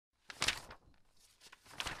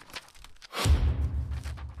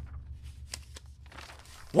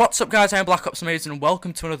What's up guys, I'm BlackOpsAmazing and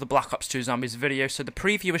welcome to another Black Ops 2 Zombies video. So the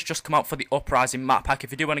preview has just come out for the Uprising map pack.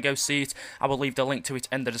 If you do want to go see it, I will leave the link to it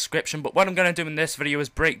in the description. But what I'm going to do in this video is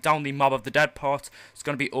break down the Mob of the Dead part. It's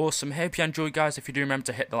going to be awesome. Hope you enjoy guys. If you do, remember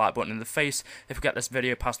to hit the like button in the face. If we get this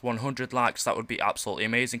video past 100 likes, that would be absolutely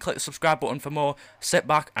amazing. Click the subscribe button for more. Sit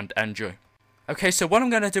back and enjoy. Okay, so what I'm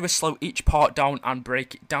going to do is slow each part down and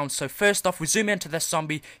break it down. So first off, we zoom into this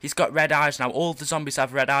zombie. He's got red eyes. Now, all of the zombies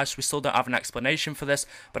have red eyes, so we still don't have an explanation for this.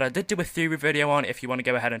 But I did do a theory video on it. If you want to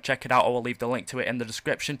go ahead and check it out, I will leave the link to it in the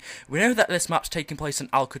description. We know that this map's taking place in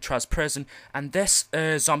Alcatraz prison. And this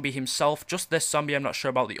zombie himself, just this zombie, I'm not sure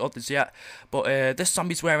about the others yet. But this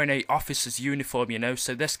zombie's wearing a officer's uniform, you know.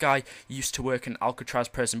 So this guy used to work in Alcatraz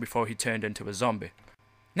prison before he turned into a zombie.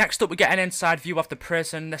 Next up, we get an inside view of the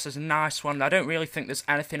prison. This is a nice one. I don't really think there's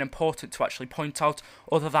anything important to actually point out,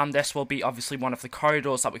 other than this will be obviously one of the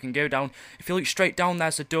corridors that we can go down. If you look straight down,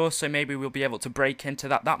 there's a door, so maybe we'll be able to break into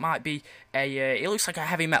that. That might be it looks like a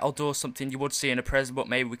heavy metal door, something you would see in a prison, but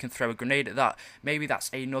maybe we can throw a grenade at that. Maybe that's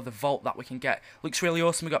another vault that we can get. Looks really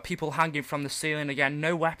awesome. We've got people hanging from the ceiling. Again,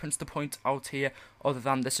 no weapons to point out here, other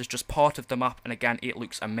than this is just part of the map, and again, it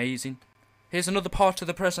looks amazing. Here's another part of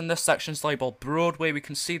the prison. This section's labelled Broadway. We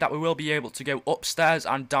can see that we will be able to go upstairs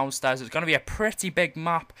and downstairs. It's going to be a pretty big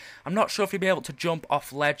map. I'm not sure if you'll be able to jump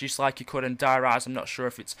off ledges like you could in Die Rise. I'm not sure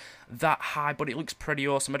if it's that high, but it looks pretty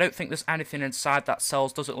awesome. I don't think there's anything inside that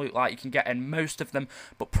cells. Doesn't look like you can get in most of them,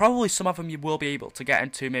 but probably some of them you will be able to get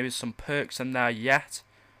into. Maybe some perks in there yet.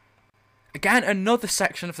 Again, another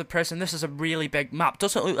section of the prison. This is a really big map.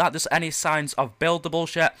 Doesn't look like there's any signs of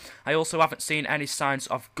buildables yet. I also haven't seen any signs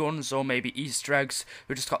of guns or maybe Easter eggs.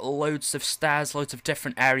 We've just got loads of stairs, loads of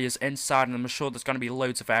different areas inside, and I'm sure there's going to be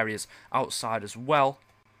loads of areas outside as well.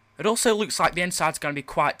 It also looks like the inside's going to be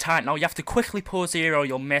quite tight. Now, you have to quickly pause here or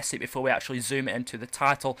you'll miss it before we actually zoom it into the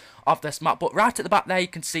title of this map. But right at the back there, you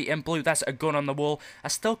can see in blue, there's a gun on the wall. I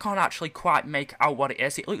still can't actually quite make out what it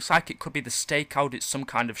is. It looks like it could be the stakeout. It's some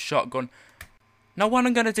kind of shotgun. Now, what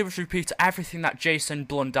I'm going to do is repeat everything that Jason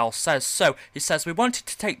Blundell says. So, he says, we wanted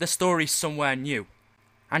to take the story somewhere new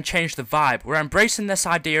and change the vibe. We're embracing this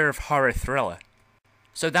idea of horror thriller.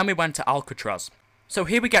 So then we went to Alcatraz. So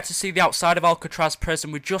here we get to see the outside of Alcatraz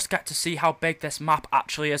prison. We just get to see how big this map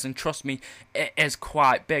actually is, and trust me, it is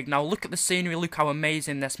quite big. Now look at the scenery, look how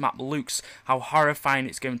amazing this map looks, how horrifying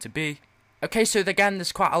it's going to be. Okay, so again,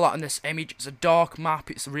 there's quite a lot in this image. It's a dark map,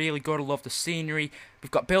 it's really good, I love the scenery. We've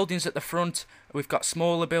got buildings at the front, we've got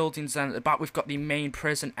smaller buildings, and at the back we've got the main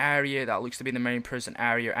prison area. That looks to be the main prison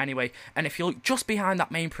area anyway. And if you look just behind that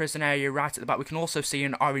main prison area right at the back, we can also see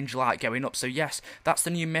an orange light going up. So yes, that's the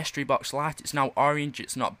new mystery box light. It's now orange,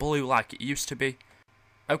 it's not blue like it used to be.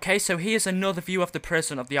 Okay, so here's another view of the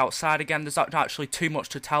prison of the outside. Again, there's not actually too much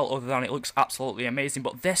to tell other than it looks absolutely amazing.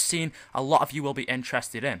 But this scene, a lot of you will be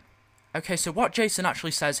interested in. Okay, so what Jason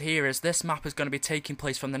actually says here is this map is going to be taking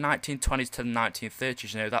place from the 1920s to the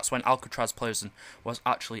 1930s, you know, that's when Alcatraz prison was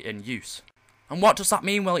actually in use. And what does that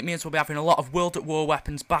mean? Well, it means we'll be having a lot of World at War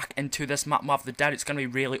weapons back into this map, Mob of the Dead. It's going to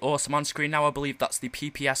be really awesome. On screen now, I believe that's the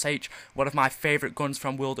PPSH, one of my favourite guns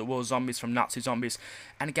from World at War zombies, from Nazi zombies.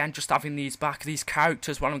 And again, just having these back, these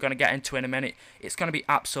characters, what I'm going to get into in a minute, it's going to be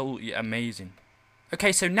absolutely amazing.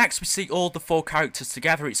 Okay, so next we see all the four characters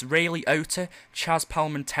together. It's Ray Liotta, Chaz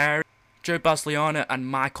Palminteri, Joe Basliana and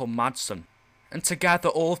Michael Madsen. And together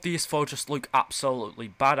all of these four just look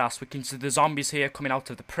absolutely badass. We can see the zombies here coming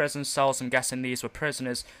out of the prison cells. I'm guessing these were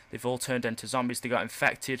prisoners. They've all turned into zombies. They got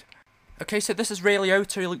infected. Okay, so this is Ray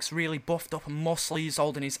Liotta. He looks really buffed up and muscly. He's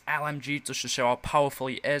holding his LMG just to show how powerful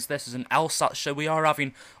he is. This is an LSAT show. We are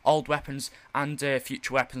having old weapons and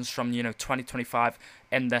future weapons from, 2025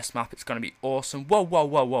 in this map. It's going to be awesome. Whoa, whoa,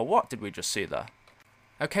 whoa, whoa. What did we just see there?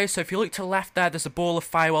 Okay, so if you look to the left there, there's a ball of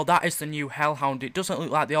fire. Well, that is the new Hellhound. It doesn't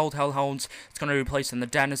look like the old Hellhounds. It's going to be replacing the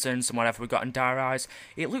Denizens and whatever we got in Die Rise.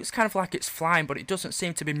 It looks kind of like it's flying, but it doesn't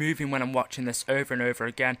seem to be moving when I'm watching this over and over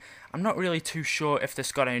again. I'm not really too sure if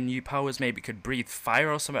this got any new powers. Maybe it could breathe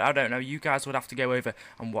fire or something. I don't know. You guys would have to go over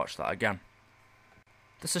and watch that again.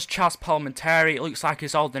 This is Chaz Palminteri. It looks like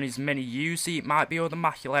he's holding his mini Uzi. It might be or the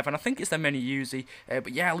Mach 11. I think it's the mini Uzi.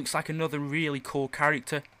 But yeah, it looks like another really cool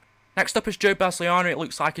character. Next up is Joe Basliana. It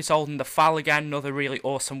looks like he's holding the FAL again, another really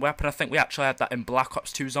awesome weapon. I think we actually had that in Black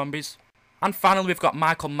Ops 2 Zombies. And finally we've got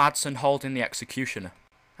Michael Madsen holding the Executioner.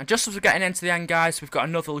 And just as we're getting into the end, guys, we've got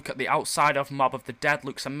another look at the outside of Mob of the Dead.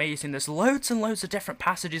 Looks amazing. There's loads and loads of different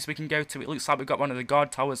passages we can go to. It looks like we've got one of the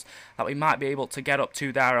guard towers that we might be able to get up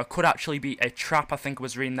to there. Or could actually be a trap. I think I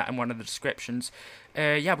was reading that in one of the descriptions.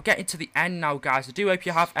 Yeah, we're getting to the end now, guys. I do hope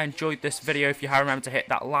you have enjoyed this video. If you have, remember to hit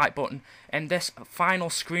that like button. And this final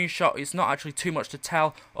screenshot is not actually too much to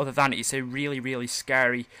tell, other than it's a really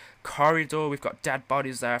scary corridor. We've got dead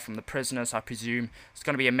bodies there from the prisoners, I presume. It's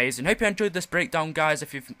going to be amazing. Hope you enjoyed this breakdown, guys.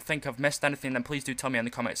 If you think I've missed anything, then please do tell me in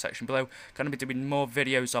the comment section below. Going to be doing more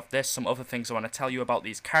videos of this, some other things I want to tell you about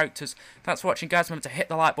these characters. Thanks for watching, guys. Remember to hit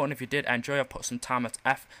the like button if you did enjoy. I've put some time and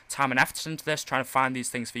effort into this, trying to find these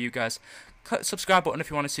things for you guys. Click the subscribe button if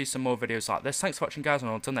you want to see some more videos like this. Thanks for watching, guys,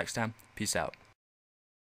 and until next time, peace out.